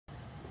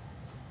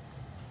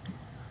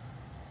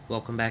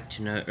welcome back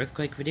to another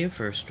earthquake video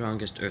for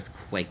strongest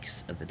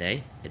earthquakes of the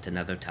day. It's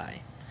another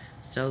tie.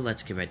 So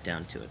let's get right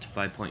down to it.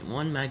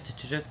 5.1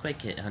 magnitude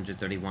earthquake hit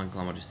 131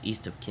 kilometers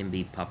east of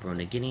Kimby, Papua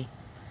New Guinea.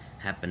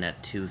 Happened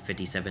at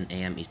 2:57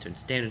 a.m. Eastern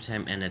Standard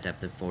Time and a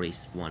depth of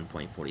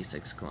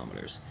 41.46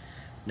 kilometers.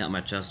 Not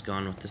much else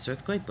going on with this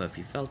earthquake, but if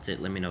you felt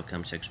it, let me know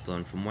comment section below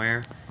and from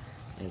where,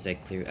 as I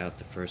clear out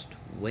the first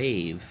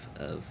wave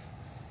of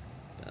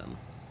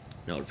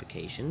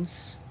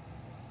notifications.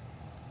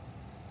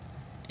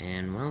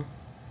 And, well,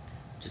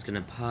 just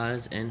gonna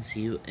pause and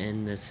see you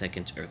in the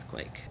second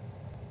earthquake.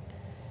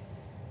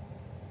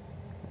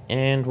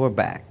 And we're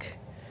back.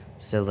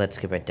 So let's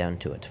get right down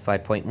to it.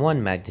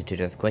 5.1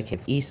 magnitude earthquake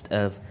hit east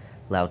of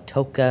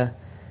Lautoka,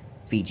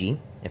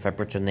 Fiji. If I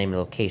butcher the name and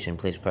location,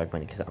 please correct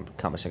me in the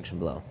comment section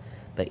below.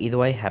 But either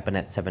way, happened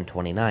at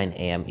 7:29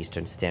 a.m.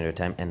 Eastern Standard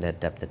Time and at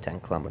depth of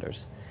 10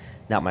 kilometers.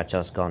 Not much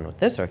else going on with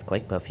this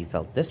earthquake, but if you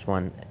felt this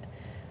one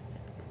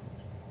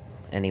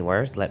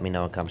anywhere, let me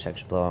know in the comment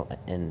section below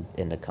and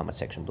in the comment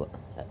section below.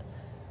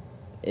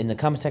 In the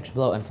comment section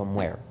below and from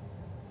where.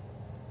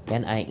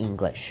 Can I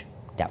English?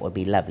 That would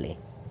be lovely.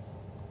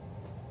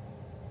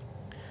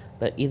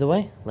 But either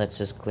way, let's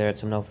just clear out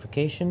some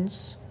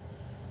notifications.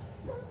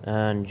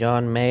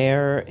 John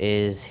Mayer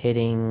is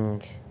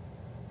hitting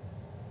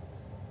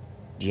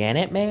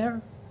Janet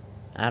Mayer?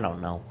 I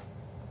don't know.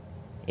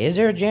 Is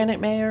there a Janet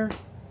Mayer?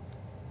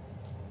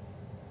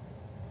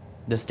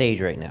 The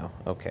stage right now.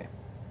 Okay.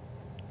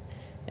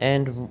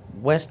 And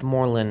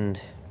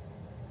Westmoreland,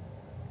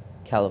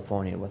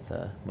 California with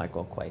a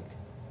microquake.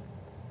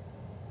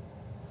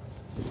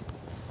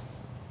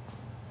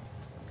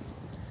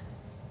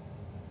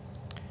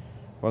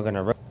 We're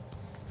gonna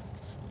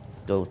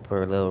go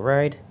for a little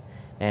ride,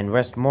 and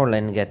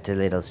Westmoreland gets a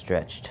little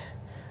stretched,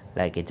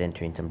 like it's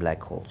entering some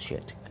black hole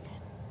shit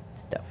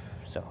stuff.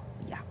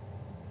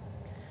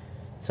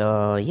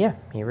 So yeah,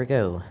 here we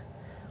go.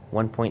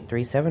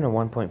 1.37 or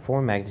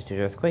 1.4 magnitude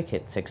earthquake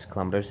hit 6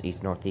 kilometers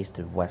east-northeast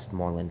of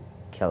Westmoreland,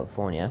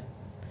 California.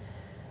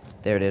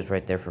 There it is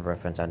right there for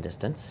reference on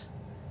distance.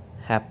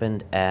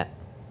 Happened at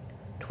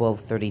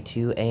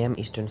 12:32 a.m.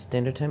 Eastern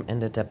Standard Time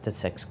and a depth of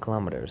 6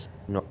 kilometers.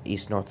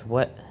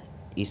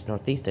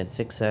 East-northeast and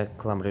 6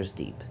 kilometers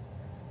deep.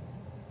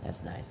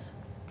 That's nice.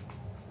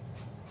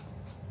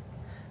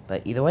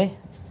 But either way,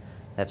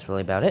 that's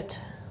really about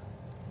it.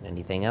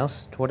 Anything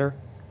else? Twitter?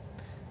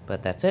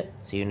 But that's it.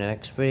 See you in the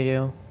next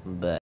video.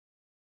 Bye.